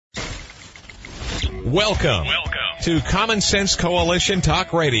Welcome to Common Sense Coalition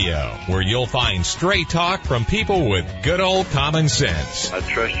Talk Radio, where you'll find straight talk from people with good old common sense. I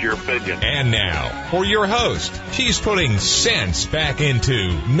trust your opinion. And now, for your host, she's putting sense back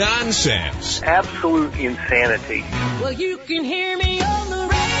into nonsense. Absolute insanity. Well, you can hear me on the radio.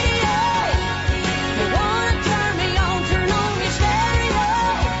 You want to turn me on, turn on your stereo.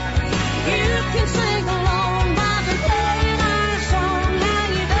 You can sing along by the playing our song. Now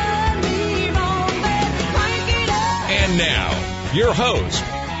you done me wrong, baby, crank it up. And now, your host,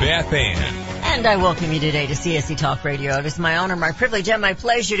 Beth Ann. And I welcome you today to CSC Talk Radio. It is my honor, my privilege, and my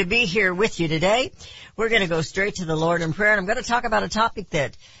pleasure to be here with you today. We're going to go straight to the Lord in prayer, and I'm going to talk about a topic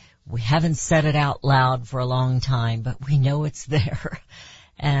that we haven't said it out loud for a long time, but we know it's there.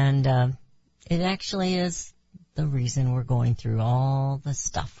 And it actually is the reason we're going through all the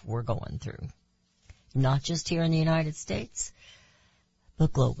stuff we're going through. Not just here in the United States,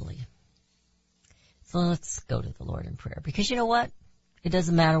 but globally. So let's go to the Lord in prayer. Because you know what? It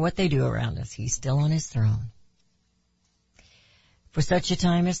doesn't matter what they do around us. He's still on his throne. For such a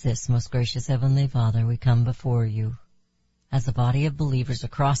time as this, most gracious Heavenly Father, we come before you as a body of believers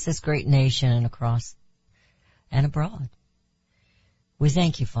across this great nation and across and abroad. We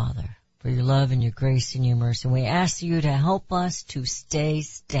thank you, Father, for your love and your grace and your mercy. And we ask you to help us to stay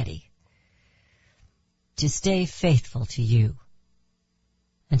steady, to stay faithful to you,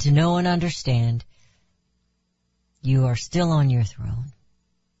 and to know and understand you are still on your throne.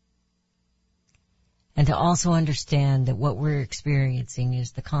 And to also understand that what we're experiencing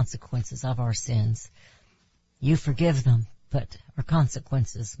is the consequences of our sins. You forgive them, but our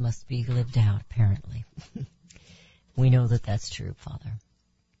consequences must be lived out, apparently. We know that that's true, Father.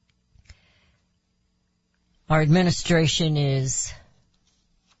 Our administration is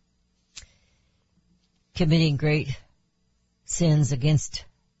committing great sins against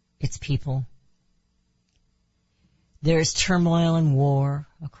its people. There is turmoil and war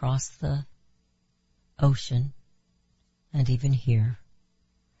across the ocean and even here.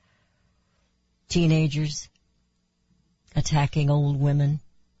 Teenagers attacking old women,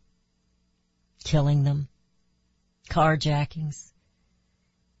 killing them, carjackings,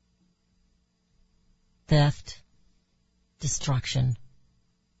 theft, destruction,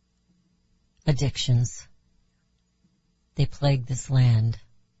 addictions. They plague this land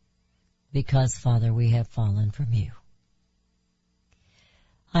because, Father, we have fallen from you.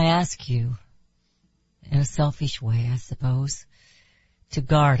 I ask you, in a selfish way, I suppose, to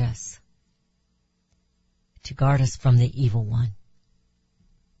guard us from the evil one.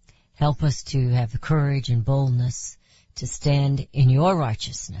 Help us to have the courage and boldness to stand in your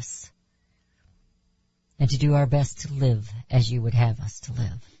righteousness and to do our best to live as you would have us to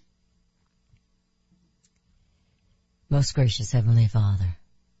live. Most gracious Heavenly Father,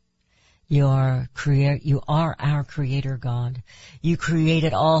 you are our Creator God. You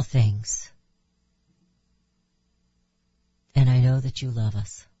created all things. And I know that you love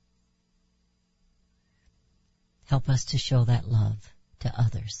us. Help us to show that love to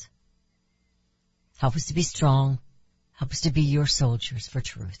others. Help us to be strong. Help us to be your soldiers for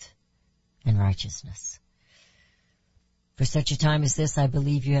truth and righteousness. For such a time as this, I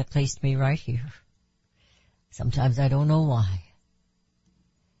believe you have placed me right here. Sometimes I don't know why.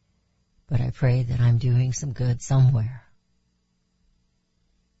 But I pray that I'm doing some good somewhere.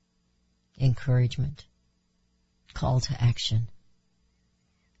 Encouragement, call to action,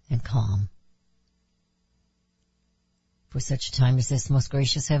 and calm. For such a time as this, most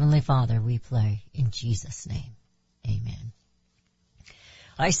gracious Heavenly Father, we pray in Jesus' name. Amen.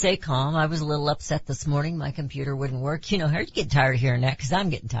 I say calm. I was a little upset this morning. My computer wouldn't work. You know, you get tired of hearing that because I'm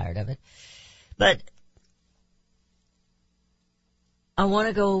getting tired of it. But I want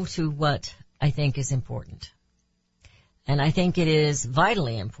to go to what I think is important. And I think it is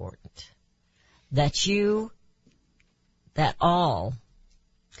vitally important that all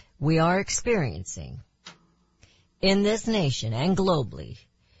we are experiencing in this nation and globally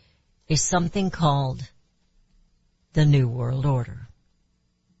is something called the New World Order.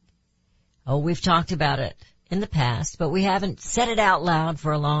 Oh, we've talked about it in the past, but we haven't said it out loud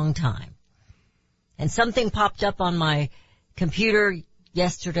for a long time. And something popped up on my computer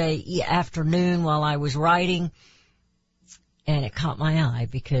yesterday afternoon while I was writing, and it caught my eye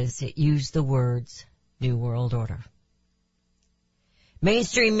because it used the words New World Order.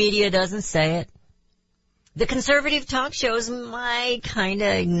 Mainstream media doesn't say it. The conservative talk shows might kind of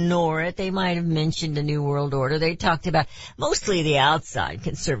ignore it. They might have mentioned a New World Order. They talked about mostly the outside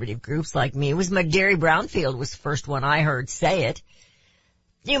conservative groups like me. It was Gary Brownfield was the first one I heard say it.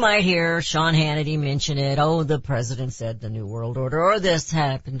 You might hear Sean Hannity mention it. Oh, the president said the New World Order, or this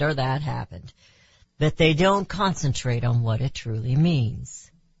happened, or that happened. but they don't concentrate on what it truly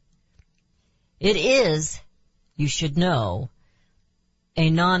means. It is, you should know, a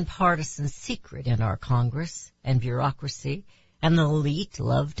nonpartisan secret in our Congress and bureaucracy, and the elite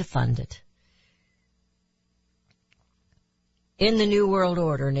love to fund it. In the New World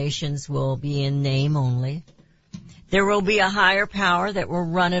Order, nations will be in name only. There will be a higher power that will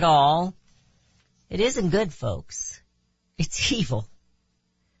run it all. It isn't good, folks. It's evil.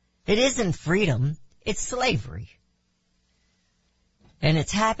 It isn't freedom. It's slavery. And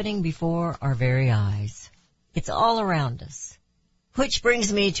it's happening before our very eyes. It's all around us. Which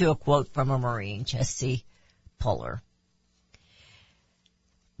brings me to a quote from a Marine, Chesty Puller.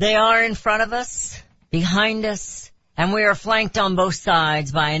 They are in front of us, behind us, and we are flanked on both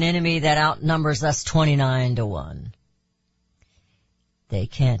sides by an enemy that outnumbers us 29-1. They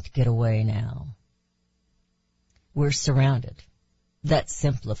can't get away now. We're surrounded. That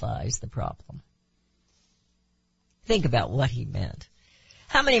simplifies the problem. Think about what he meant.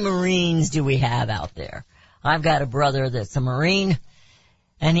 How many Marines do we have out there? I've got a brother that's a Marine,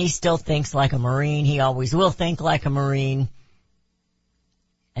 and he still thinks like a Marine. He always will think like a Marine.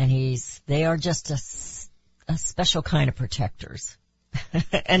 And they are just a special kind of protectors.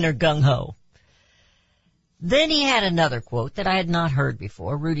 And they're gung-ho. Then he had another quote that I had not heard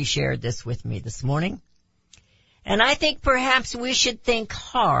before. Rudy shared this with me this morning. And I think perhaps we should think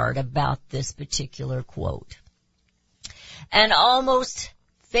hard about this particular quote. And almost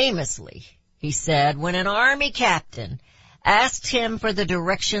famously, he said, when an army captain asked him for the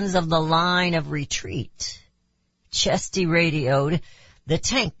directions of the line of retreat, Chesty radioed the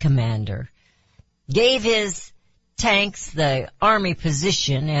tank commander, gave his tanks the army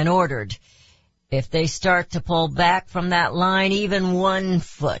position, and ordered, if they start to pull back from that line even 1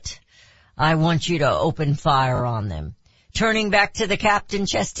 foot, I want you to open fire on them. Turning back to the captain,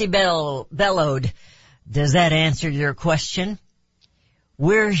 Chesty bellowed, does that answer your question?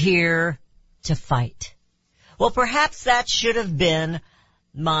 We're here to fight. Well, perhaps that should have been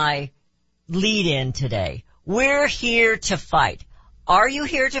my lead-in today. We're here to fight. Are you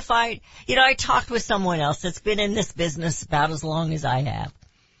here to fight? You know, I talked with someone else that's been in this business about as long as I have.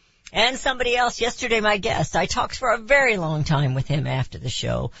 And somebody else yesterday, my guest, I talked for a very long time with him after the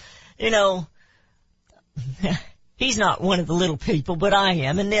show. You know, he's not one of the little people, but I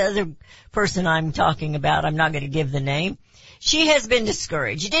am. And the other person I'm talking about, I'm not going to give the name. She has been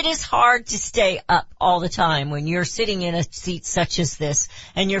discouraged. It is hard to stay up all the time when you're sitting in a seat such as this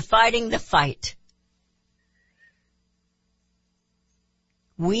and you're fighting the fight.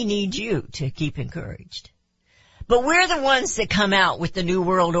 We need you to keep encouraged. But we're the ones that come out with the New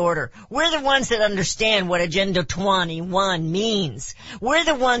World Order. We're the ones that understand what Agenda 21 means. We're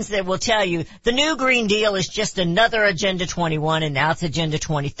the ones that will tell you the new Green Deal is just another Agenda 21 and now it's Agenda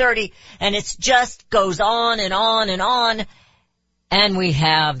 2030 and it just goes on and on and on. And we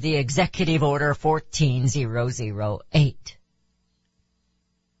have the Executive Order 14008.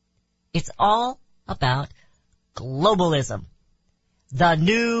 It's all about globalism. The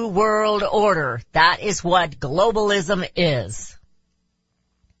New World Order. That is what globalism is.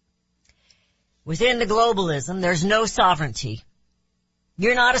 Within the globalism, there's no sovereignty.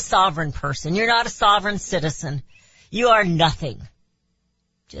 You're not a sovereign person. You're not a sovereign citizen. You are nothing.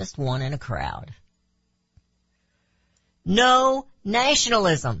 Just one in a crowd. No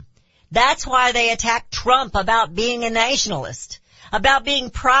nationalism. That's why they attacked Trump about being a nationalist, about being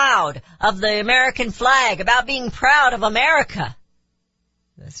proud of the American flag, about being proud of America.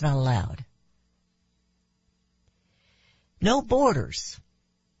 That's not allowed. No borders.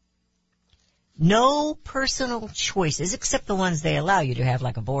 No personal choices except the ones they allow you to have,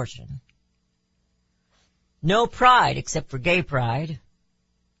 like abortion. No pride except for gay pride.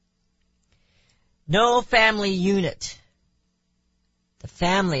 No family unit. The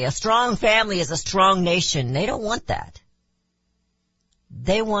family, a strong family is a strong nation. They don't want that.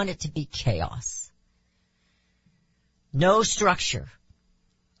 They want it to be chaos. No structure.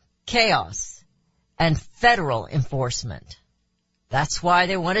 Chaos and federal enforcement. That's why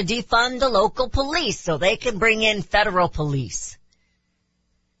they want to defund the local police so they can bring in federal police.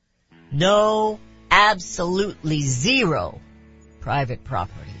 No, absolutely zero private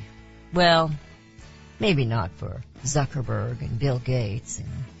property. Well, maybe not for Zuckerberg and Bill Gates and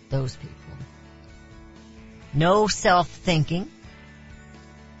those people. No self-thinking.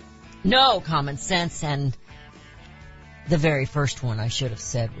 No common sense, and the very first one I should have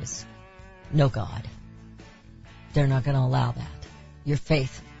said was no God. They're not going to allow that. Your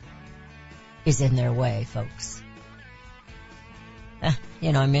faith is in their way, folks.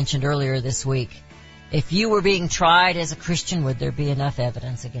 I mentioned earlier this week, if you were being tried as a Christian, would there be enough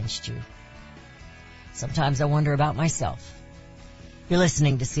evidence against you? Sometimes I wonder about myself. You're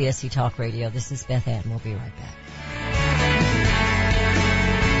listening to CSC Talk Radio. This is Beth Ann. We'll be right back.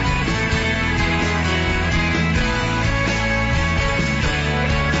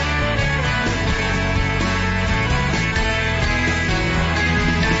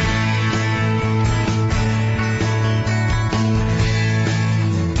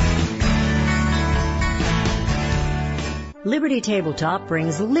 Liberty Tabletop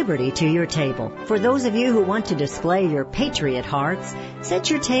brings liberty to your table. For those of you who want to display your patriot hearts, set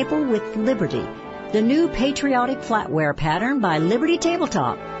your table with Liberty, the new patriotic flatware pattern by Liberty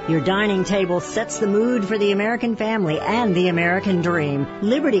Tabletop. Your dining table sets the mood for the American family and the American dream.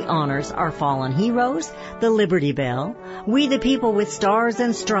 Liberty honors our fallen heroes, the Liberty Bell, We the People with Stars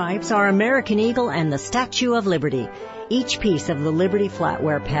and Stripes, our American Eagle, and the Statue of Liberty. Each piece of the Liberty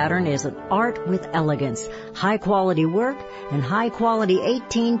flatware pattern is an art with elegance, high-quality work, and high-quality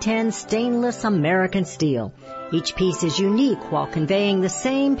 1810 stainless American steel. Each piece is unique while conveying the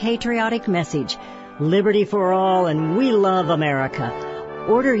same patriotic message, liberty for all and we love America.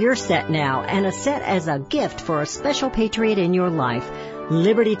 Order your set now and a set as a gift for a special patriot in your life.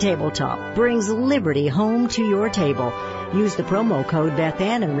 Liberty Tabletop brings liberty home to your table. Use the promo code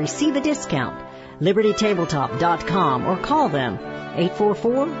BethAnn and receive a discount. LibertyTabletop.com or call them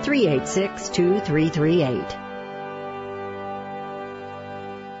 844-386-2338.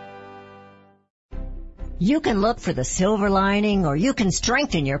 You can look for the silver lining or you can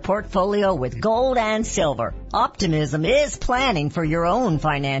strengthen your portfolio with gold and silver. Optimism is planning for your own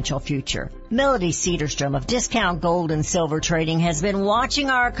financial future. Melody Cedarstrom of Discount Gold and Silver Trading has been watching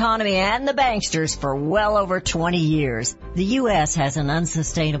our economy and the banksters for well over 20 years. The U.S. has an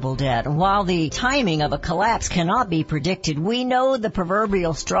unsustainable debt, and while the timing of a collapse cannot be predicted, we know the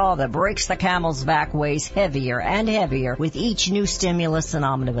proverbial straw that breaks the camel's back weighs heavier and heavier with each new stimulus and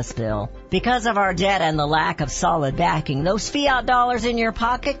omnibus bill. Because of our debt and the lack of solid backing, those fiat dollars in your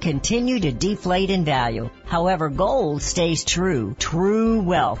pocket continue to deflate in value. However, gold stays true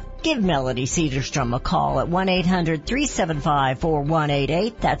wealth. Give Melody Cedarstrom a call at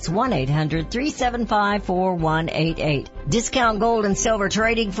 1-800-375-4188. That's 1-800-375-4188. Discount Gold and Silver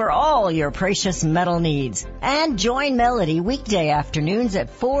Trading for all your precious metal needs. And join Melody weekday afternoons at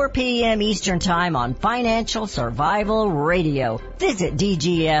 4 p.m. Eastern Time on Financial Survival Radio. Visit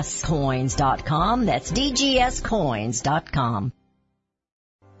DGScoins.com. That's DGScoins.com.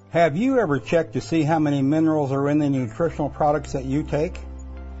 Have you ever checked to see how many minerals are in the nutritional products that you take?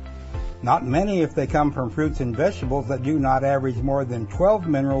 Not many if they come from fruits and vegetables that do not average more than 12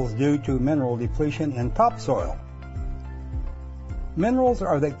 minerals due to mineral depletion in topsoil. Minerals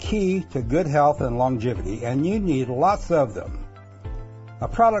are the key to good health and longevity, and you need lots of them. A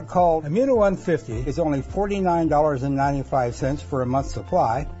product called Immuno 150 is only $49.95 for a month's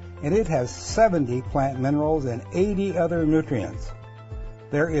supply, and it has 70 plant minerals and 80 other nutrients.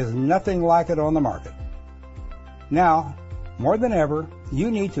 There is nothing like it on the market. Now, more than ever,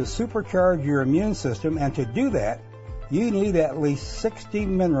 you need to supercharge your immune system, and to do that, you need at least 60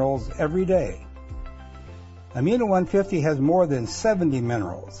 minerals every day. Immuno 150 has more than 70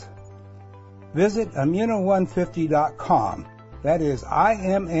 minerals. Visit Immuno150.com. That is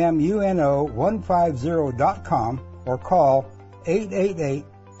IMMUNO150.com, or call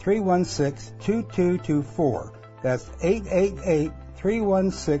 888-316-2224. That's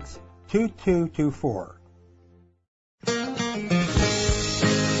 888-316-2224.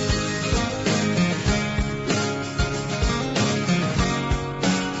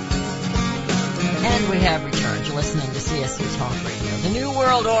 And we have returned. You're listening to CSC Talk Radio. The New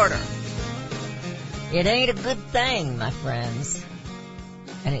World Order. It ain't a good thing, my friends.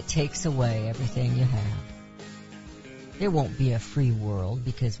 And it takes away everything you have. There won't be a free world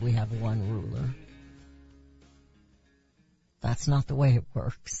because we have one ruler. That's not the way it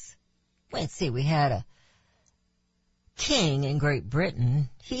works. Let's see, we had a king in Great Britain.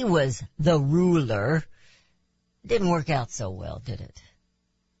 He was the ruler. Didn't work out so well, did it?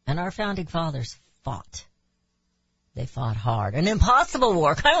 And our founding fathers fought. They fought hard. An impossible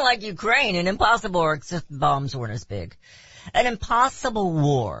war, kind of like Ukraine, an impossible war, except the bombs weren't as big. An impossible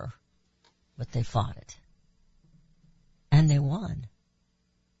war, but they fought it. And they won.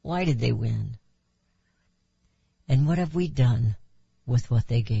 Why did they win? And what have we done with what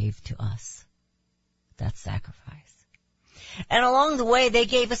they gave to us? That sacrifice. And along the way, they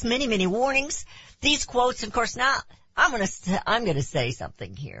gave us many, many warnings. These quotes, of course, now, I'm going to say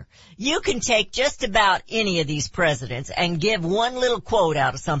something here. You can take just about any of these presidents and give one little quote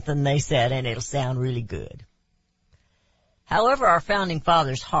out of something they said, and it'll sound really good. However, our founding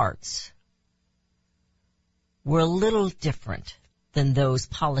fathers' hearts were a little different than those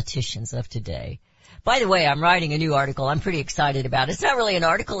politicians of today. By the way, I'm writing a new article I'm pretty excited about. It's not really an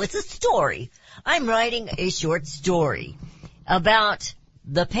article, it's a story. I'm writing a short story about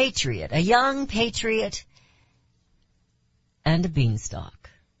the Patriot, a young Patriot and a beanstalk.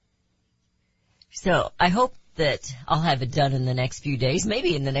 So I hope that I'll have it done in the next few days,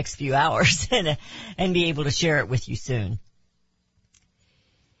 maybe in the next few hours, and be able to share it with you soon.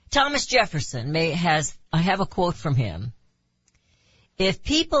 Thomas Jefferson I have a quote from him. If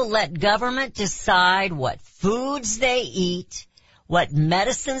people let government decide what foods they eat, what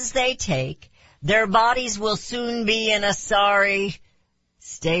medicines they take, their bodies will soon be in a sorry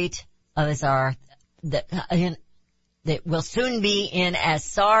state that will soon be in as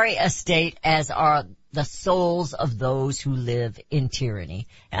sorry a state as are the souls of those who live in tyranny.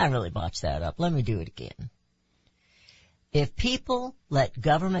 I really botched that up. Let me do it again. If people let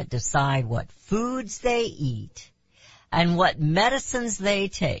government decide what foods they eat and what medicines they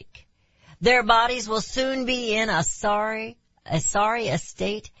take, their bodies will soon be in as sorry a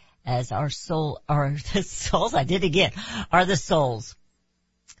state as the souls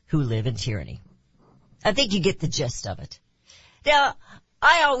who live in tyranny. I think you get the gist of it. Now,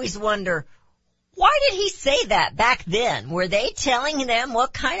 I always wonder, why did he say that back then? Were they telling them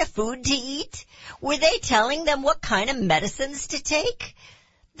what kind of food to eat? Were they telling them what kind of medicines to take?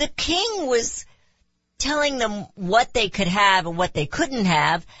 The king was telling them what they could have and what they couldn't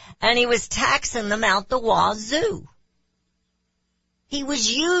have, and he was taxing them out the wazoo. He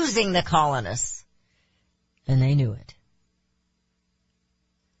was using the colonists, and they knew it.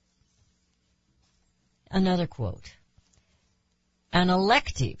 Another quote. An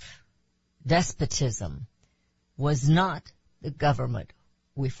elective despotism was not the government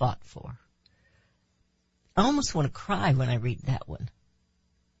we fought for. I almost want to cry when I read that one.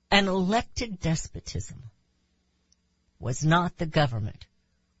 An elected despotism was not the government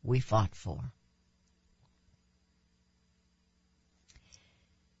we fought for.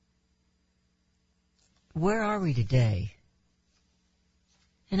 Where are we today?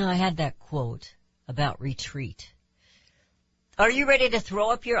 You know, I had that quote about retreat. Are you ready to throw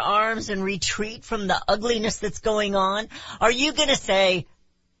up your arms and retreat from the ugliness that's going on? Are you going to say,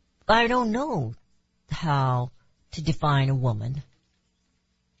 I don't know how to define a woman,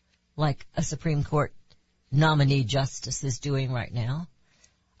 like a Supreme Court nominee justice is doing right now?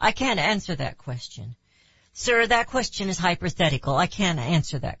 I can't answer that question. Sir, that question is hypothetical. I can't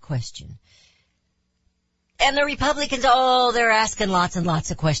answer that question. And the Republicans, they're asking lots and lots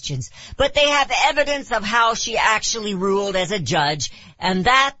of questions. But they have evidence of how she actually ruled as a judge, and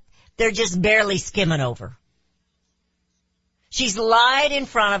that they're just barely skimming over. She's lied in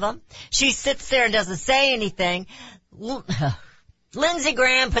front of them. She sits there and doesn't say anything. Lindsey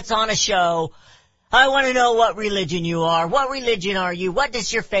Graham puts on a show. I want to know what religion you are. What religion are you? What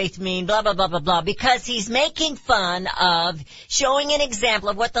does your faith mean? Blah, blah, blah, blah, blah. Because he's making fun of showing an example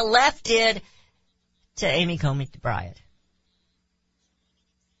of what the left did to Amy Coney Barrett.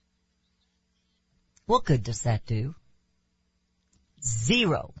 What good does that do?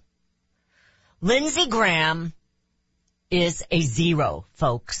 Zero. Lindsey Graham is a zero,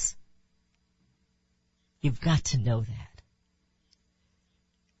 folks. You've got to know that.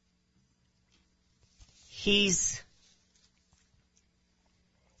 He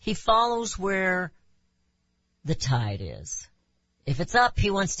follows where the tide is. If it's up,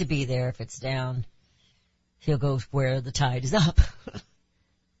 he wants to be there. If it's down, he'll go where the tide is up.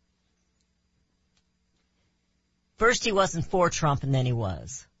 First he wasn't for Trump, and then he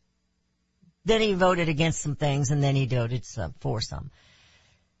was. Then he voted against some things, and then he voted for some.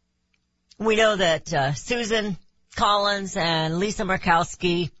 We know that Susan Collins and Lisa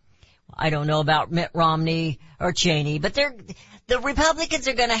Murkowski, I don't know about Mitt Romney or Cheney, but the Republicans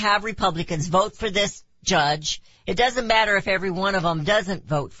are going to have Republicans vote for this judge. It doesn't matter if every one of them doesn't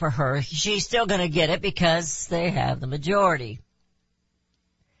vote for her. She's still going to get it because they have the majority.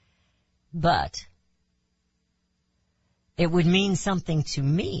 But it would mean something to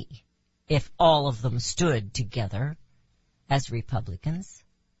me if all of them stood together as Republicans.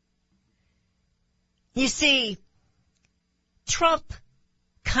 You see, Trump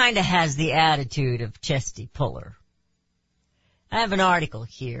kind of has the attitude of Chesty Puller. I have an article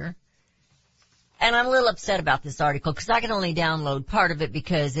here, and I'm a little upset about this article because I can only download part of it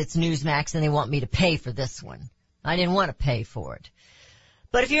because it's Newsmax and they want me to pay for this one. I didn't want to pay for it.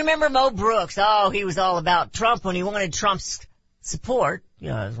 But if you remember Mo Brooks, he was all about Trump when he wanted Trump's support. You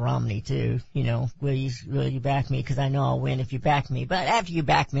know, it was Romney too. You know, will you back me? Because I know I'll win if you back me. But after you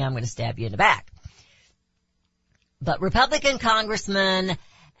back me, I'm going to stab you in the back. But Republican Congressman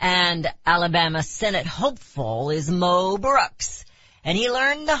and Alabama Senate hopeful is Mo Brooks. And he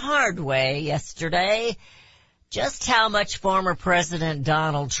learned the hard way yesterday just how much former President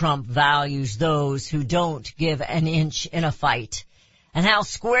Donald Trump values those who don't give an inch in a fight, and how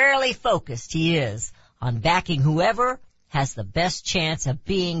squarely focused he is on backing whoever has the best chance of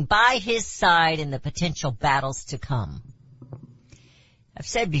being by his side in the potential battles to come. I've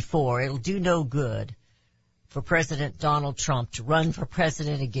said before, it'll do no good for President Donald Trump to run for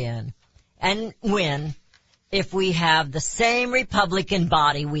president again and win if we have the same Republican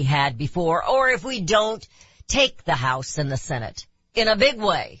body we had before, or if we don't take the House and the Senate in a big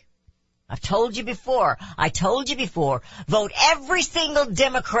way. I've told you before, vote every single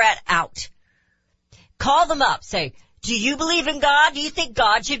Democrat out. Call them up, say, do you believe in God? Do you think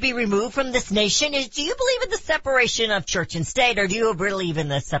God should be removed from this nation? Do you believe in the separation of church and state, or do you believe in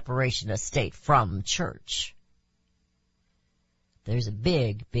the separation of state from church? There's a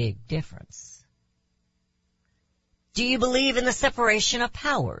big, big difference. Do you believe in the separation of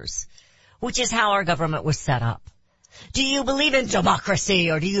powers, which is how our government was set up? Do you believe in democracy,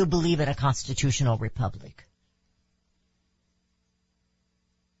 or do you believe in a constitutional republic?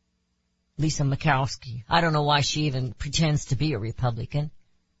 Lisa Murkowski, I don't know why she even pretends to be a Republican.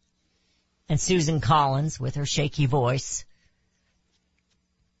 And Susan Collins with her shaky voice.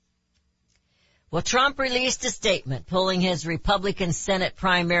 Well, Trump released a statement pulling his Republican Senate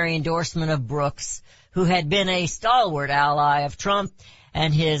primary endorsement of Brooks, who had been a stalwart ally of Trump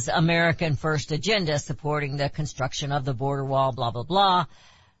and his American First agenda supporting the construction of the border wall, blah, blah, blah.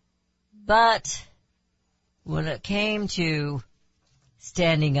 But when it came to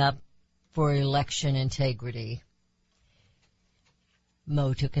standing up for election integrity,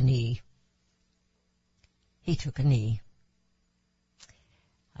 Mo took a knee. He took a knee.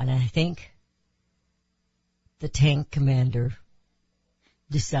 And I think the tank commander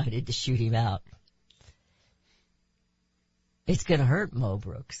decided to shoot him out. It's going to hurt Mo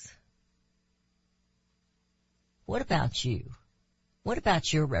Brooks. What about you? What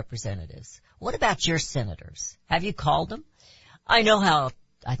about your representatives? What about your senators? Have you called them? I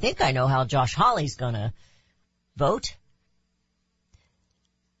think I know how Josh Hawley's going to vote.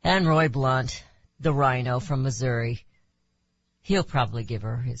 And Roy Blunt, the rhino from Missouri, he'll probably give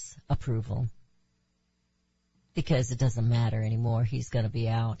her his approval. Because it doesn't matter anymore. He's going to be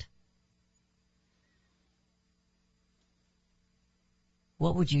out.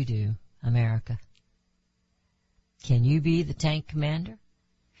 What would you do, America? Can you be the tank commander?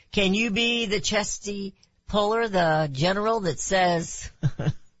 Can you be the chesty puller, the general that says,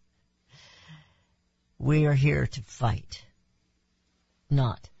 we are here to fight,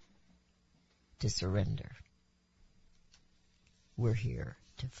 not to surrender. We're here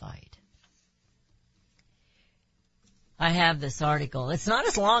to fight. I have this article. It's not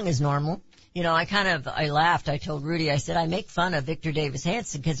as long as normal. You know, I laughed. I told Rudy, I said, I make fun of Victor Davis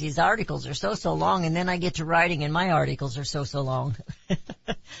Hanson because his articles are so long, and then I get to writing and my articles are so long.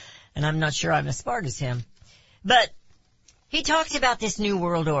 And I'm not sure I'm as smart as him. But he talks about this new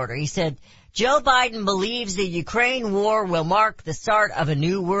world order. He said, Joe Biden believes the Ukraine war will mark the start of a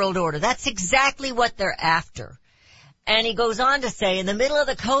new world order. That's exactly what they're after. And he goes on to say, in the middle of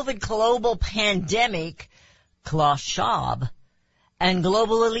the COVID global pandemic, Klaus Schwab and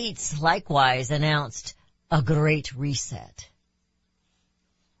global elites likewise announced a great reset.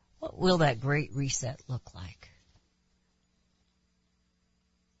 What will that great reset look like?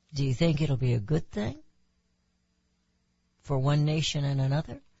 Do you think it'll be a good thing for one nation and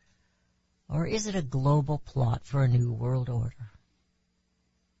another? Or is it a global plot for a new world order?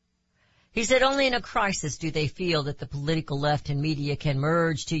 He said only in a crisis do they feel that the political left and media can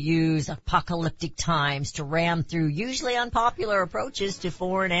merge to use apocalyptic times to ram through usually unpopular approaches to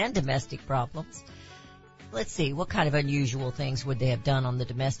foreign and domestic problems. Let's see, what kind of unusual things would they have done on the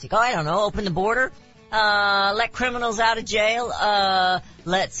domestic? Oh, I don't know, open the border, let criminals out of jail,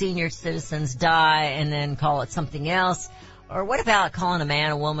 let senior citizens die and then call it something else. Or what about calling a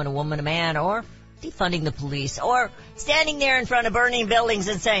man a woman a man, or defunding the police, or standing there in front of burning buildings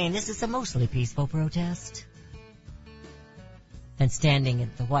and saying, this is a mostly peaceful protest. And standing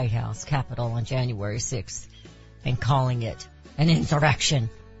at the White House Capitol on January 6th and calling it an insurrection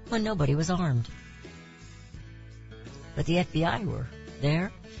when nobody was armed. But the FBI were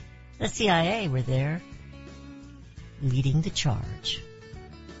there. The CIA were there, leading the charge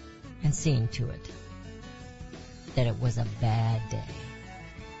and seeing to it that it was a bad day.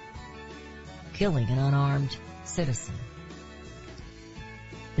 Killing an unarmed citizen.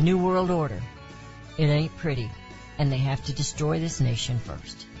 The New World Order. It ain't pretty, and they have to destroy this nation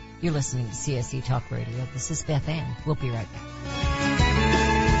first. You're listening to CSE Talk Radio. This is Beth Ann. We'll be right back.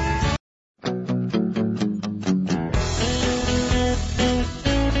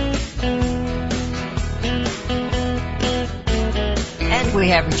 we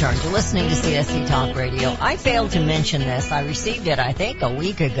have returned. You're listening to CSC Talk Radio. I failed to mention this. I received it, I think, a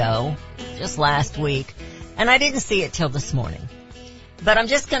week ago, just last week, and I didn't see it till this morning. But I'm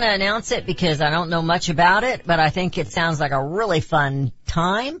just going to announce it because I don't know much about it, but I think it sounds like a really fun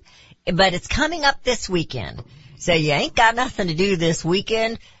time. But it's coming up this weekend. So you ain't got nothing to do this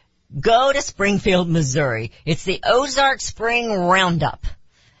weekend. Go to Springfield, Missouri. It's the Ozark Spring Roundup.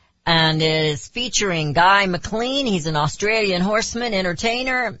 And it is featuring Guy McLean. He's an Australian horseman,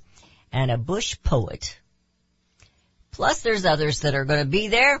 entertainer, and a bush poet. Plus there's others that are going to be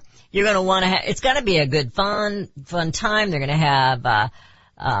there. You're going to want to it's going to be a good fun time. They're going to have,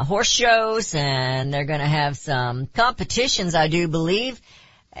 horse shows, and they're going to have some competitions, I do believe,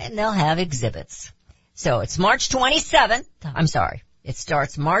 and they'll have exhibits. So it's March 27th. I'm sorry. It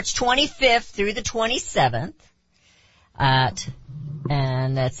starts March 25th through the 27th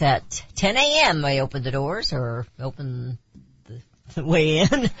and that's at 10 a.m. They open the doors or open the way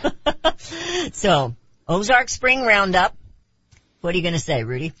in. So, Ozark Spring Roundup. What are you going to say,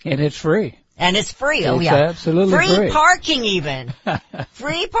 Rudy? And it's free. And it's free. It's absolutely free. Free parking even.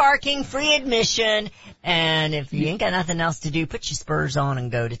 Free parking, free admission. And if you ain't got nothing else to do, put your spurs on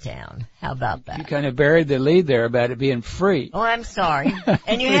and go to town. How about that? You kind of buried the lead there about it being free. Oh, I'm sorry.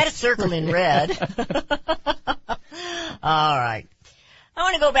 And you had a circle in red. All right. I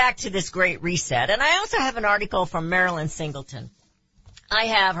want to go back to this Great Reset. And I also have an article from Marilyn Singleton. I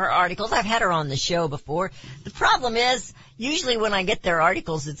have her articles. I've had her on the show before. The problem is, usually when I get their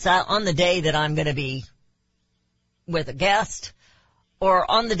articles, it's on the day that I'm going to be with a guest, or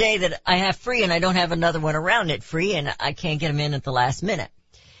on the day that I have free and I don't have another one around it free and I can't get them in at the last minute.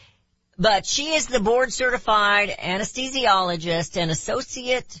 But she is the board certified anesthesiologist and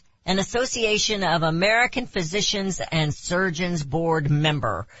an Association of American Physicians and Surgeons board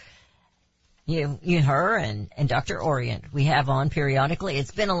member. Her and Dr. Orient we have on periodically.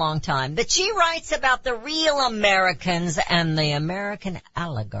 It's been a long time. But she writes about the real Americans and the American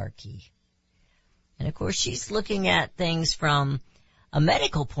oligarchy. And of course she's looking at things from a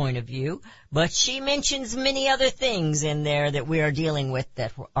medical point of view, but she mentions many other things in there that we are dealing with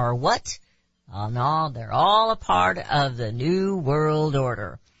that are what? Oh no, they're all a part of the New World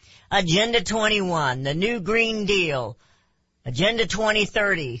Order. Agenda 21, the New Green Deal, Agenda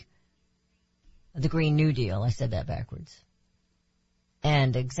 2030, the Green New Deal, I said that backwards,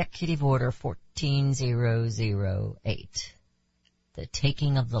 and Executive Order 14008, the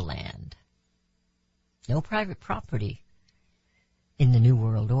taking of the land. No private property in the New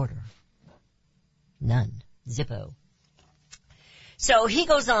World Order. None. Zippo. So he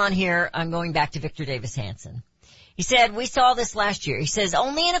goes on here, I'm going back to Victor Davis Hanson. He said, we saw this last year. He says,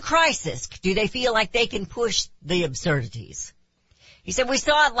 only in a crisis do they feel like they can push the absurdities. He said, we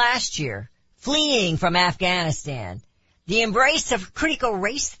saw it last year, fleeing from Afghanistan, the embrace of critical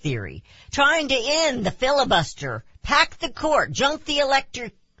race theory, trying to end the filibuster, pack the court, junk the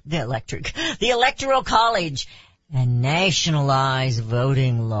electoral college, and nationalize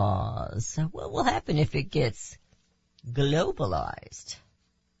voting laws. What will happen if it gets globalized?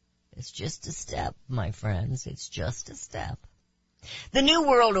 It's just a step, my friends. It's just a step. The New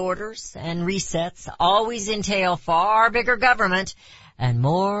World Orders and resets always entail far bigger government and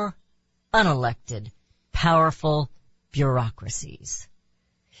more unelected, powerful bureaucracies.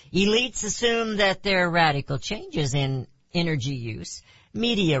 Elites assume that their radical changes in energy use,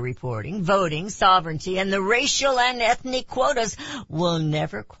 media reporting, voting, sovereignty, and the racial and ethnic quotas will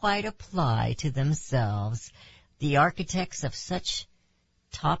never quite apply to themselves, the architects of such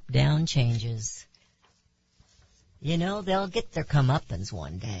top-down changes. You know, they'll get their comeuppance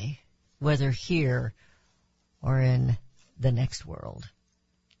one day, whether here or in the next world.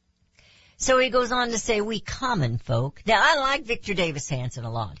 So he goes on to say, we common folk. Now, I like Victor Davis Hanson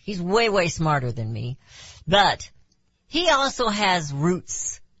a lot. He's way, way smarter than me. But he also has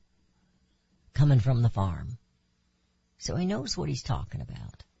roots coming from the farm. So he knows what he's talking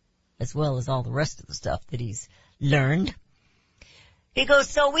about, as well as all the rest of the stuff that he's learned. He goes,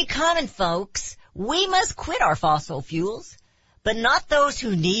 so we common folks, we must quit our fossil fuels, but not those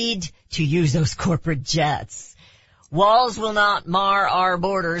who need to use those corporate jets. Walls will not mar our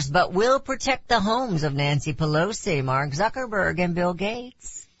borders, but will protect the homes of Nancy Pelosi, Mark Zuckerberg, and Bill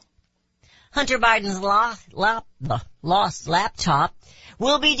Gates. Hunter Biden's lost laptop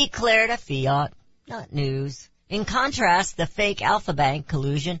will be declared a fiat, not news. In contrast, the fake Alpha Bank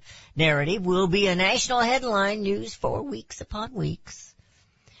collusion narrative will be a national headline news for weeks upon weeks.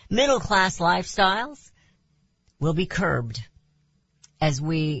 Middle-class lifestyles will be curbed as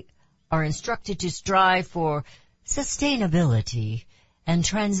we are instructed to strive for sustainability and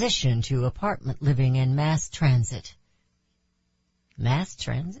transition to apartment living and mass transit. mass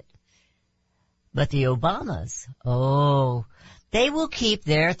transit. But the Obamas, they will keep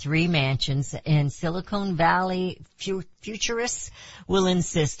their 3 mansions, and Silicon Valley futurists will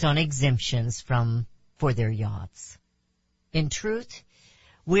insist on exemptions for their yachts. In truth,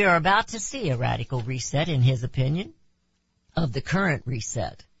 we are about to see a radical reset, in his opinion, of the current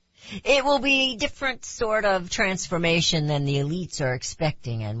reset. It will be a different sort of transformation than the elites are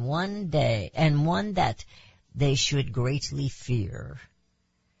expecting, and one that they should greatly fear.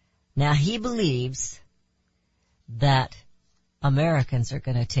 Now, he believes that Americans are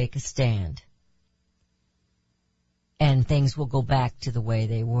going to take a stand, and things will go back to the way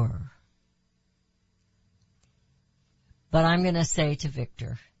they were. But I'm going to say to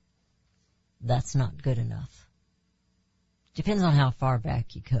Victor, that's not good enough. Depends on how far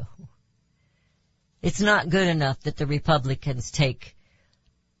back you go. It's not good enough that the Republicans take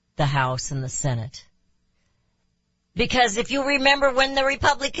the House and the Senate. Because if you remember when the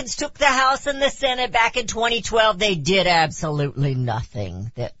Republicans took the House and the Senate back in 2012, they did absolutely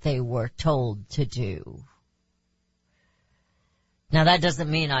nothing that they were told to do. Now that doesn't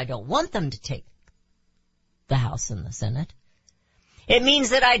mean I don't want them to take the House and the Senate. It means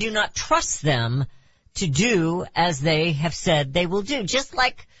that I do not trust them to do as they have said they will do, just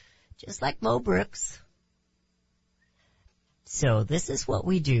like Mo Brooks. So this is what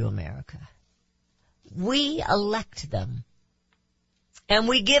we do, America. We elect them, and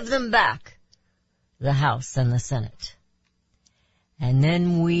we give them back the House and the Senate. And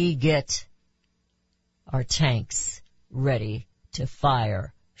then we get our tanks ready to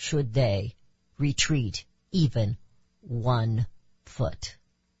fire should they retreat even 1 foot.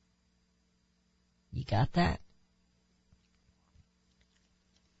 You got that?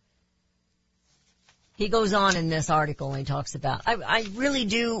 He goes on in this article and he talks about, I really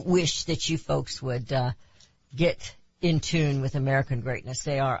do wish that you folks would get in tune with American greatness.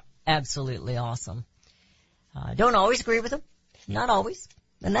 They are absolutely awesome. Don't always agree with them. Not always.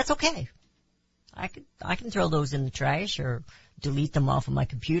 And that's okay. I can throw those in the trash or delete them off of my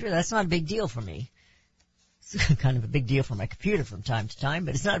computer. That's not a big deal for me. It's kind of a big deal for my computer from time to time,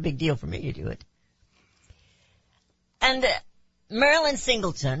 but it's not a big deal for me to do it. And Marilyn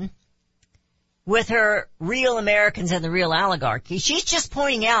Singleton, with her Real Americans and the Real Oligarchy, she's just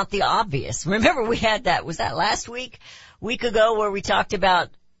pointing out the obvious. Remember we had that, was that last week ago, where we talked about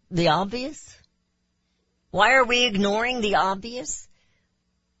the obvious? Why are we ignoring the obvious?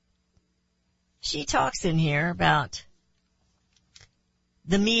 She talks in here about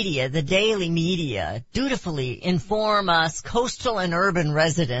the media, the daily media, dutifully inform us coastal and urban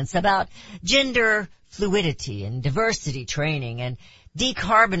residents about gender fluidity and diversity training and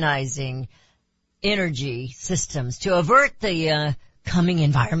decarbonizing energy systems to avert the coming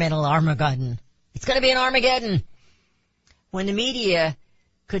environmental Armageddon. It's going to be an Armageddon. When the media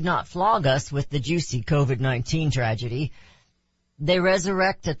could not flog us with the juicy COVID-19 tragedy, they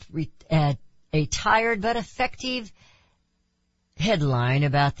resurrect a tired but effective headline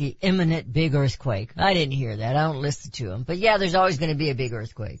about the imminent big earthquake. I didn't hear that. I don't listen to them. But yeah, there's always going to be a big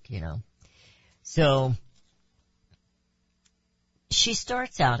earthquake, you know. So she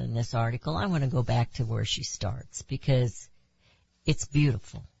starts out in this article. I want to go back to where she starts because it's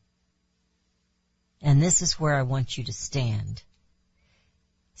beautiful. And this is where I want you to stand.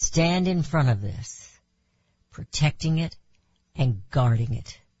 Stand in front of this, protecting it and guarding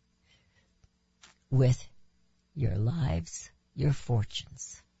it with your lives, your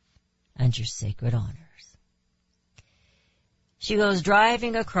fortunes, and your sacred honors. She goes,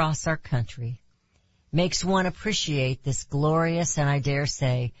 driving across our country makes one appreciate this glorious and I dare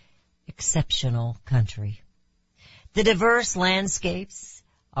say exceptional country. The diverse landscapes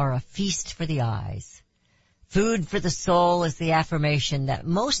are a feast for the eyes. Food for the soul is the affirmation that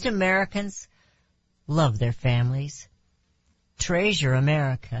most Americans love their families, treasure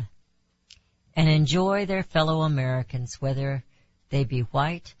America, and enjoy their fellow Americans, whether they be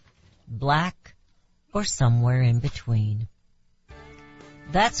white, black, or somewhere in between.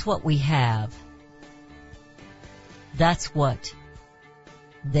 That's what we have. That's what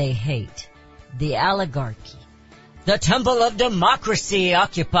they hate. The oligarchy, the temple of democracy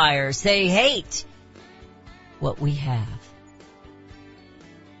occupiers, they hate what we have.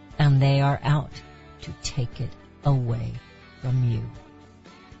 And they are out to take it away from you.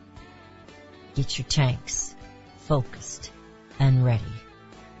 Get your tanks focused and ready.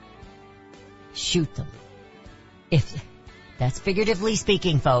 Shoot them. If that's figuratively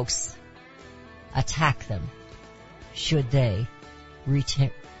speaking, folks. Attack them should they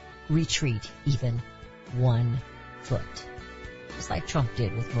retreat even 1 foot. Just like Trump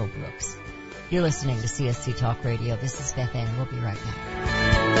did with Mo Brooks. You're listening to CSC Talk Radio. This is Beth Ann. We'll be right back.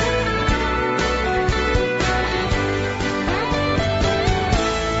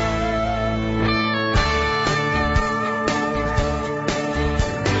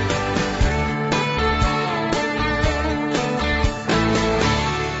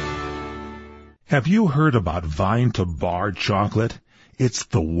 Have you heard about Vine to Bar chocolate? It's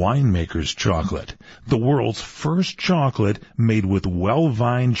the winemaker's chocolate, the world's first chocolate made with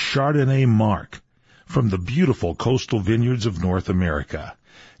well-vined Chardonnay marc from the beautiful coastal vineyards of North America.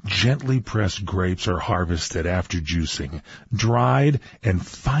 Gently pressed grapes are harvested after juicing, dried and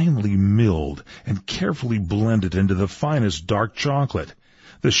finely milled and carefully blended into the finest dark chocolate.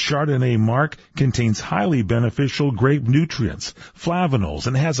 The Chardonnay marc contains highly beneficial grape nutrients, flavonols,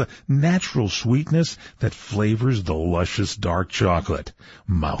 and has a natural sweetness that flavors the luscious dark chocolate.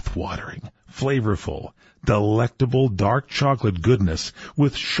 Mouth-watering, flavorful, delectable dark chocolate goodness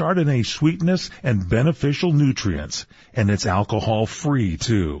with Chardonnay sweetness and beneficial nutrients. And it's alcohol-free,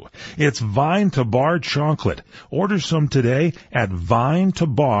 too. It's Vine to Bar chocolate. Order some today at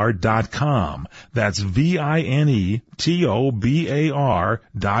vinetobar.com. That's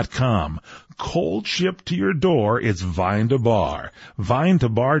VINETOBAR.com. Cold shipped to your door, it's Vine to Bar. Vine to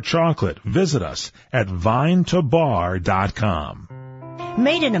Bar chocolate. Visit us at vinetobar.com.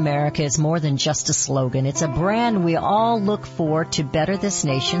 Made in America is more than just a slogan. It's a brand we all look for to better this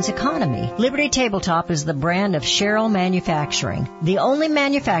nation's economy. Liberty Tabletop is the brand of Sherrill Manufacturing, the only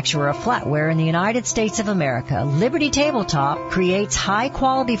manufacturer of flatware in the United States of America. Liberty Tabletop creates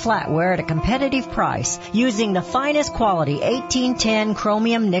high-quality flatware at a competitive price using the finest quality 1810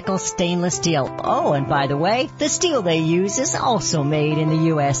 chromium nickel stainless steel. Oh, and by the way, the steel they use is also made in the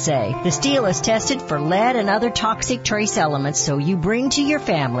USA. The steel is tested for lead and other toxic trace elements, so you bring to your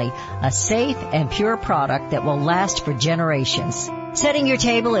family a safe and pure product that will last for generations. Setting your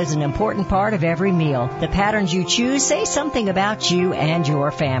table is an important part of every meal. The patterns you choose say something about you and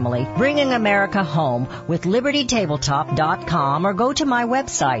your family. Bringing America home with LibertyTabletop.com, or go to my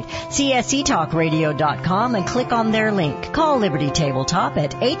website, CSCTalkRadio.com, and click on their link. Call Liberty Tabletop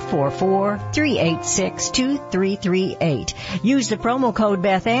at 844-386-2338. Use the promo code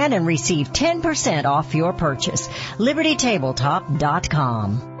Beth Ann and receive 10% off your purchase.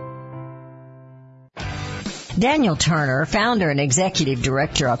 LibertyTabletop.com. Daniel Turner, founder and executive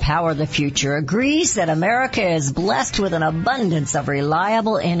director of Power the Future, agrees that America is blessed with an abundance of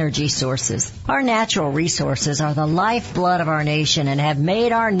reliable energy sources. Our natural resources are the lifeblood of our nation and have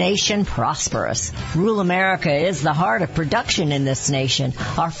made our nation prosperous. Rural America is the heart of production in this nation.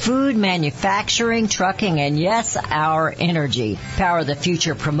 Our food, manufacturing, trucking, and yes, our energy. Power the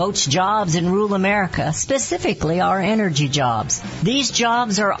Future promotes jobs in rural America, specifically our energy jobs. These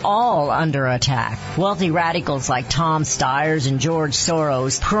jobs are all under attack. Wealthy radicals like Tom Stiers and George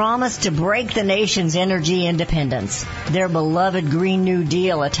Soros promise to break the nation's energy independence. Their beloved Green New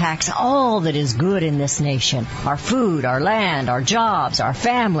Deal attacks all that is good in this nation: our food, our land, our jobs, our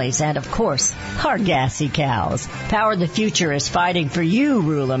families, and of course, our gassy cows. Power the Future is fighting for you,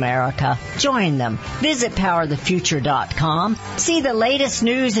 rural America. Join them. Visit PowerTheFuture.com. See the latest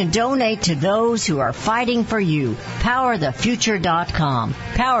news and donate to those who are fighting for you. PowerTheFuture.com.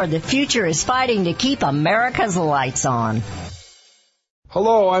 Power the Future is fighting to keep America's lights on.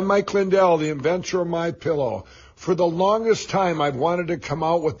 Hello, I'm Mike Lindell, the inventor of MyPillow. For the longest time, I've wanted to come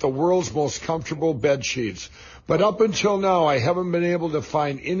out with the world's most comfortable bed sheets. But up until now, I haven't been able to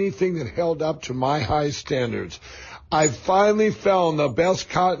find anything that held up to my high standards. I've finally found the best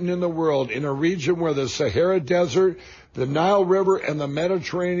cotton in the world in a region where the Sahara Desert, the Nile River, and the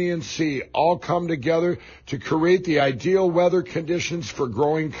Mediterranean Sea all come together to create the ideal weather conditions for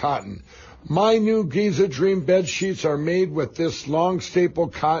growing cotton. My new Giza Dream bed sheets are made with this long staple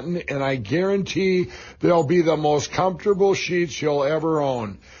cotton, and I guarantee they'll be the most comfortable sheets you'll ever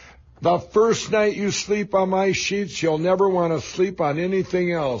own. The first night you sleep on my sheets, you'll never want to sleep on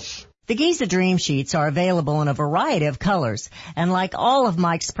anything else. The Giza Dream Sheets are available in a variety of colors, and like all of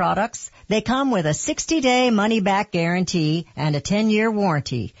Mike's products, they come with a 60-day money-back guarantee and a 10-year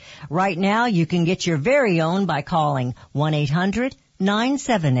warranty. Right now, you can get your very own by calling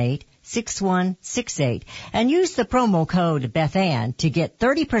 1-800-978-6168 and use the promo code BethAnn to get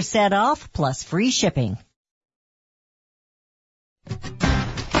 30% off plus free shipping.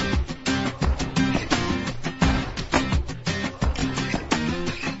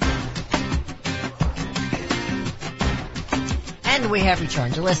 And we have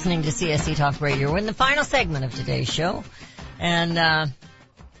returned to listening to CSC Talk Radio. We're in the final segment of today's show. And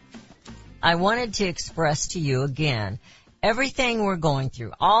I wanted to express to you again everything we're going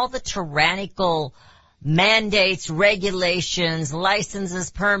through, all the tyrannical mandates, regulations, licenses,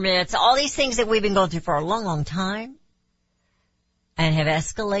 permits, all these things that we've been going through for a long, long time and have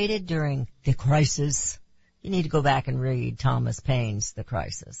escalated during the crisis. You need to go back and read Thomas Paine's The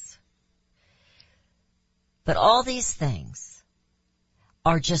Crisis. But all these things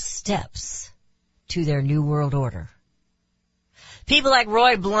are just steps to their new world order. People like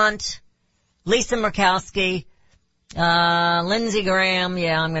Roy Blunt, Lisa Murkowski, Lindsey Graham,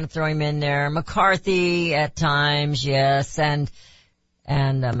 yeah, I'm going to throw him in there. McCarthy at times, yes, and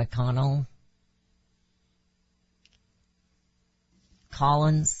McConnell.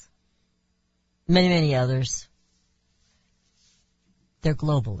 Collins. Many, many others. They're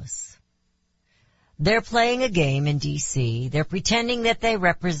globalists. They're playing a game in D.C. They're pretending that they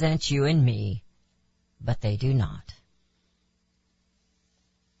represent you and me, but they do not.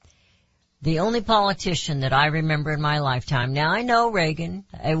 The only politician that I remember in my lifetime, now I know Reagan,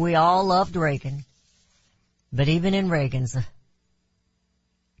 we all loved Reagan, but even in Reagan's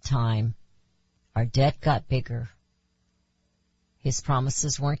time, our debt got bigger. His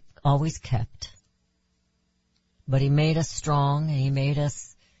promises weren't always kept, but he made us strong and he made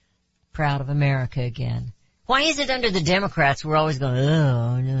us proud of America again. Why is it under the Democrats we're always going,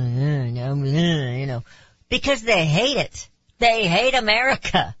 you know, because they hate it. They hate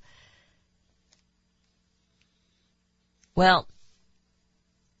America. Well,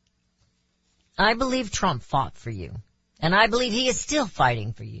 I believe Trump fought for you, and I believe he is still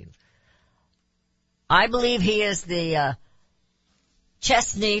fighting for you. I believe he is the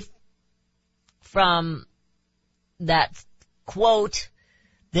Chesney from that quote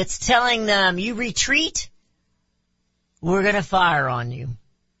that's telling them, you retreat, we're going to fire on you.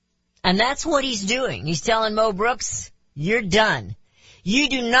 And that's what he's doing. He's telling Mo Brooks, you're done. You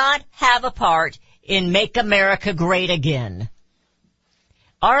do not have a part in Make America Great Again.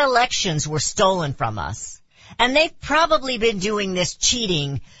 Our elections were stolen from us. And they've probably been doing this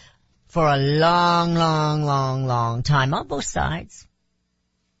cheating for a long, long, long, long time on both sides.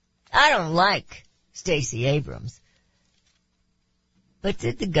 I don't like Stacey Abrams. But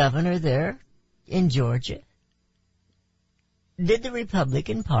did the governor there in Georgia, did the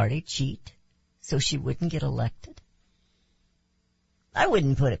Republican Party cheat so she wouldn't get elected? I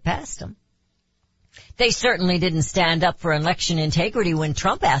wouldn't put it past them. They certainly didn't stand up for election integrity when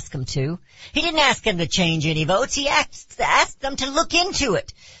Trump asked them to. He didn't ask them to change any votes. He asked them to look into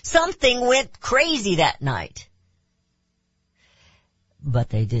it. Something went crazy that night. But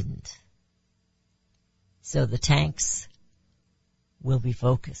they didn't. So the tanks will be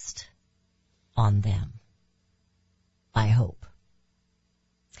focused on them. I hope.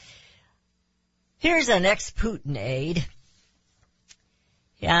 Here's an ex-Putin aide.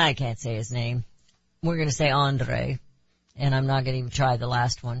 Yeah, I can't say his name. We're going to say Andre, and I'm not going to even try the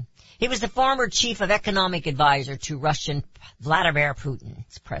last one. He was the former chief of economic advisor to Russian Vladimir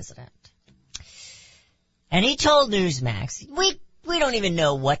Putin's president. And he told Newsmax, we don't even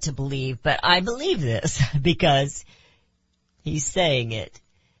know what to believe, but I believe this because he's saying it,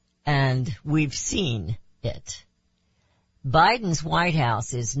 and we've seen it. Biden's White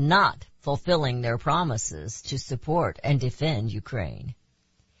House is not fulfilling their promises to support and defend Ukraine.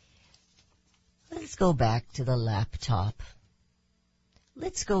 Let's go back to the laptop.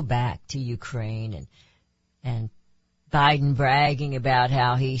 Let's go back to Ukraine and Biden bragging about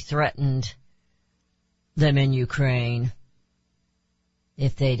how he threatened them in Ukraine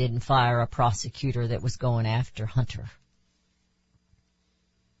if they didn't fire a prosecutor that was going after Hunter.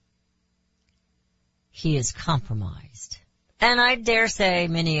 He is compromised. And I dare say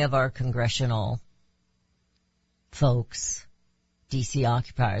many of our congressional folks, DC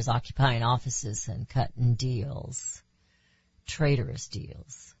occupiers occupying offices and cutting deals, traitorous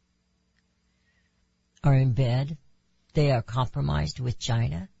deals, are in bed. They are compromised with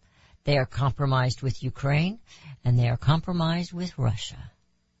China. They are compromised with Ukraine. And they are compromised with Russia.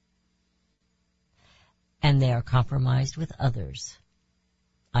 And they are compromised with others.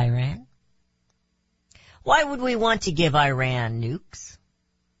 Iran? Why would we want to give Iran nukes?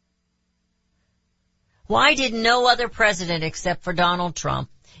 Why did no other president except for Donald Trump,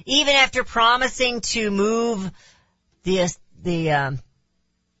 even after promising to move the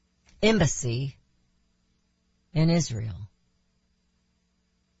embassy in Israel?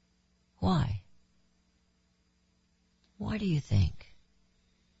 Why? Why do you think?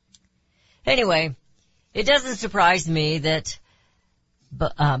 Anyway, it doesn't surprise me that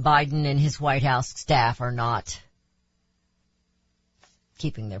Biden and his White House staff are not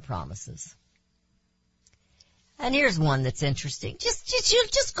keeping their promises. And here's one that's interesting.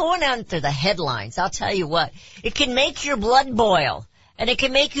 Just going on through the headlines, I'll tell you what, it can make your blood boil And it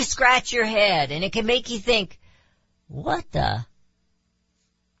can make you scratch your head, and it can make you think, what the?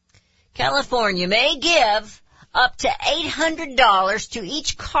 California may give up to $800 to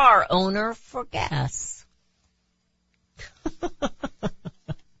each car owner for gas.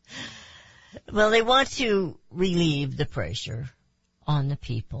 Well, they want to relieve the pressure on the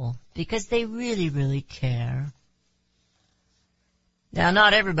people because they really, really care. Now,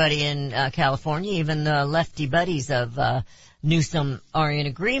 not everybody in California, even the lefty buddies of Newsom, are in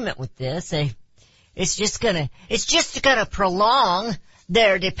agreement with this. It's just gonna prolong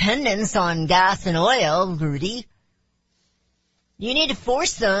their dependence on gas and oil, Rudy. You need to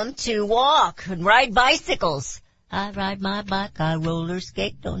force them to walk and ride bicycles. I ride my bike, I roller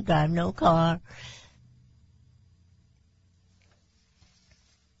skate, don't drive no car.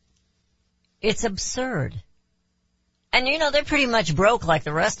 It's absurd. And you know, they're pretty much broke like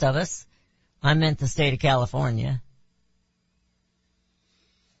the rest of us. I meant the state of California.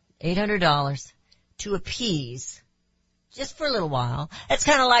 $800 to appease, just for a little while. It's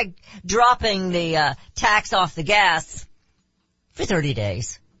kind of like dropping the tax off the gas for 30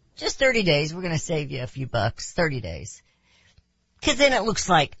 days. Just 30 days, we're going to save you a few bucks, 30 days. Because then it looks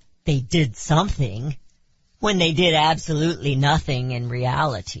like they did something when they did absolutely nothing in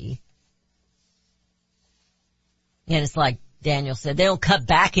reality. And it's like Daniel said, they don't cut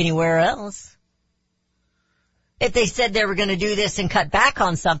back anywhere else. If they said they were going to do this and cut back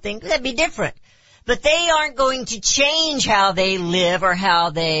on something, that'd be different. But they aren't going to change how they live or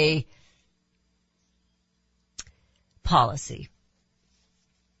how they policy.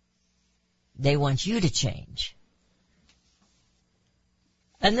 They want you to change.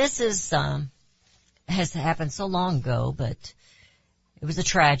 And this has happened so long ago, but it was a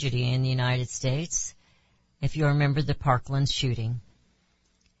tragedy in the United States. If you remember the Parkland shooting.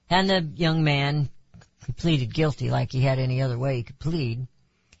 And the young man pleaded guilty like he had any other way he could plead.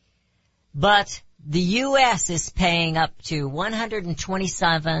 But the U.S. is paying up to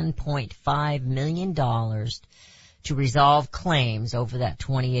 $127.5 million to resolve claims over that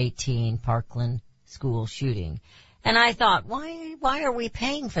 2018 Parkland school shooting. And I thought, why are we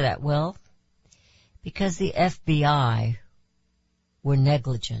paying for that? Well, because the FBI were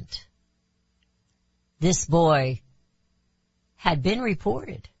negligent. This boy had been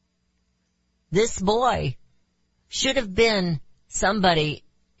reported. This boy should have been somebody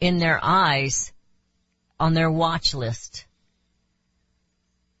in their eyes on their watch list.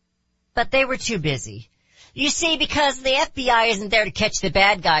 But they were too busy. You see, because the FBI isn't there to catch the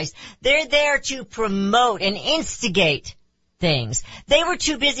bad guys. They're there to promote and instigate things. They were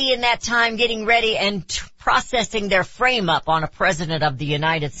too busy in that time getting ready and processing their frame up on a president of the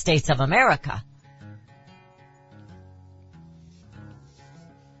United States of America.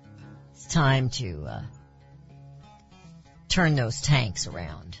 It's time to turn those tanks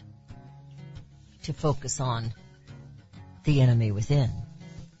around to focus on the enemy within.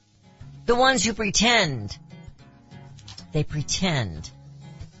 The ones who pretend to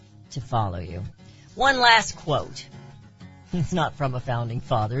follow you. One last quote. It's not from a founding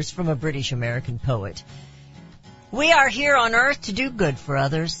father. It's from a British American poet. We are here on earth to do good for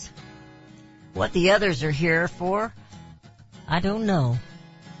others. What the others are here for, I don't know.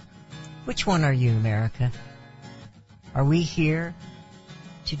 Which one are you, America? Are we here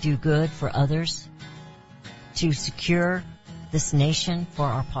to do good for others? To secure this nation for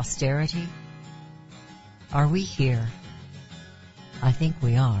our posterity? Are we here? I think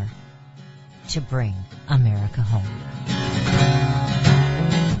we are. To bring America home.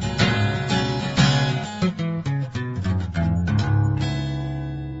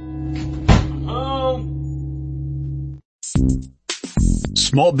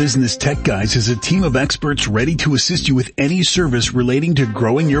 Small Business Tech Guys is a team of experts ready to assist you with any service relating to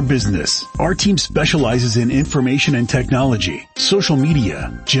growing your business. Our team specializes in information and technology, social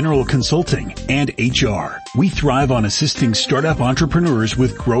media, general consulting, and HR. We thrive on assisting startup entrepreneurs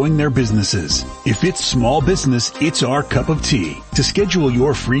with growing their businesses. If it's small business, it's our cup of tea. To schedule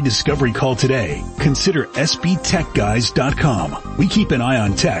your free discovery call today, consider sbtechguys.com. We keep an eye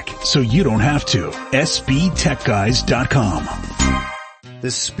on tech so you don't have to. sbtechguys.com. The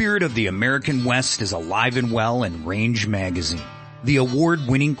spirit of the American West is alive and well in Range Magazine, the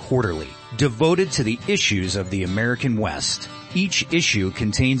award-winning quarterly devoted to the issues of the American West. Each issue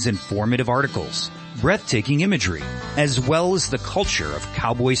contains informative articles, breathtaking imagery, as well as the culture of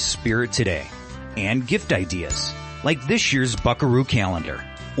cowboy spirit today, and gift ideas, like this year's Buckaroo calendar.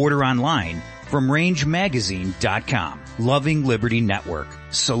 Order online from rangemagazine.com. Loving Liberty Network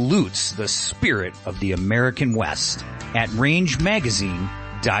salutes the spirit of the American West at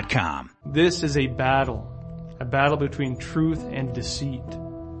rangemagazine.com. This is a battle a battle between truth and deceit,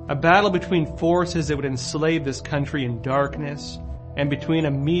 a battle between forces that would enslave this country in darkness and between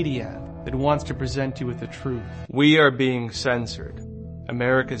a media that wants to present you with the truth. We are being censored.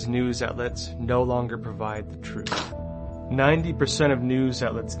 America's news outlets no longer provide the truth. 90% of news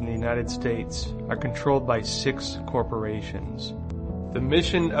outlets in the United States are controlled by 6 corporations. The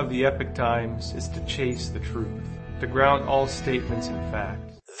mission of the Epoch Times is to chase the truth, to ground all statements in fact.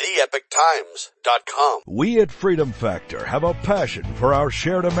 TheEpochTimes.com. We at Freedom Factor have a passion for our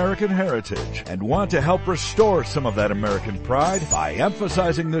shared American heritage and want to help restore some of that American pride by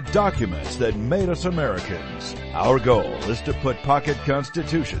emphasizing the documents that made us Americans. Our goal is to put pocket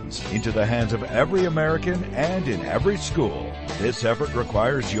constitutions into the hands of every American and in every school. This effort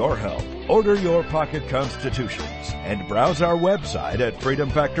requires your help. Order your pocket constitutions and browse our website at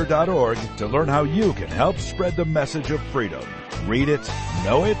freedomfactor.org to learn how you can help spread the message of freedom. Read it,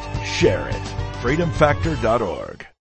 know it, share it. freedomfactor.org.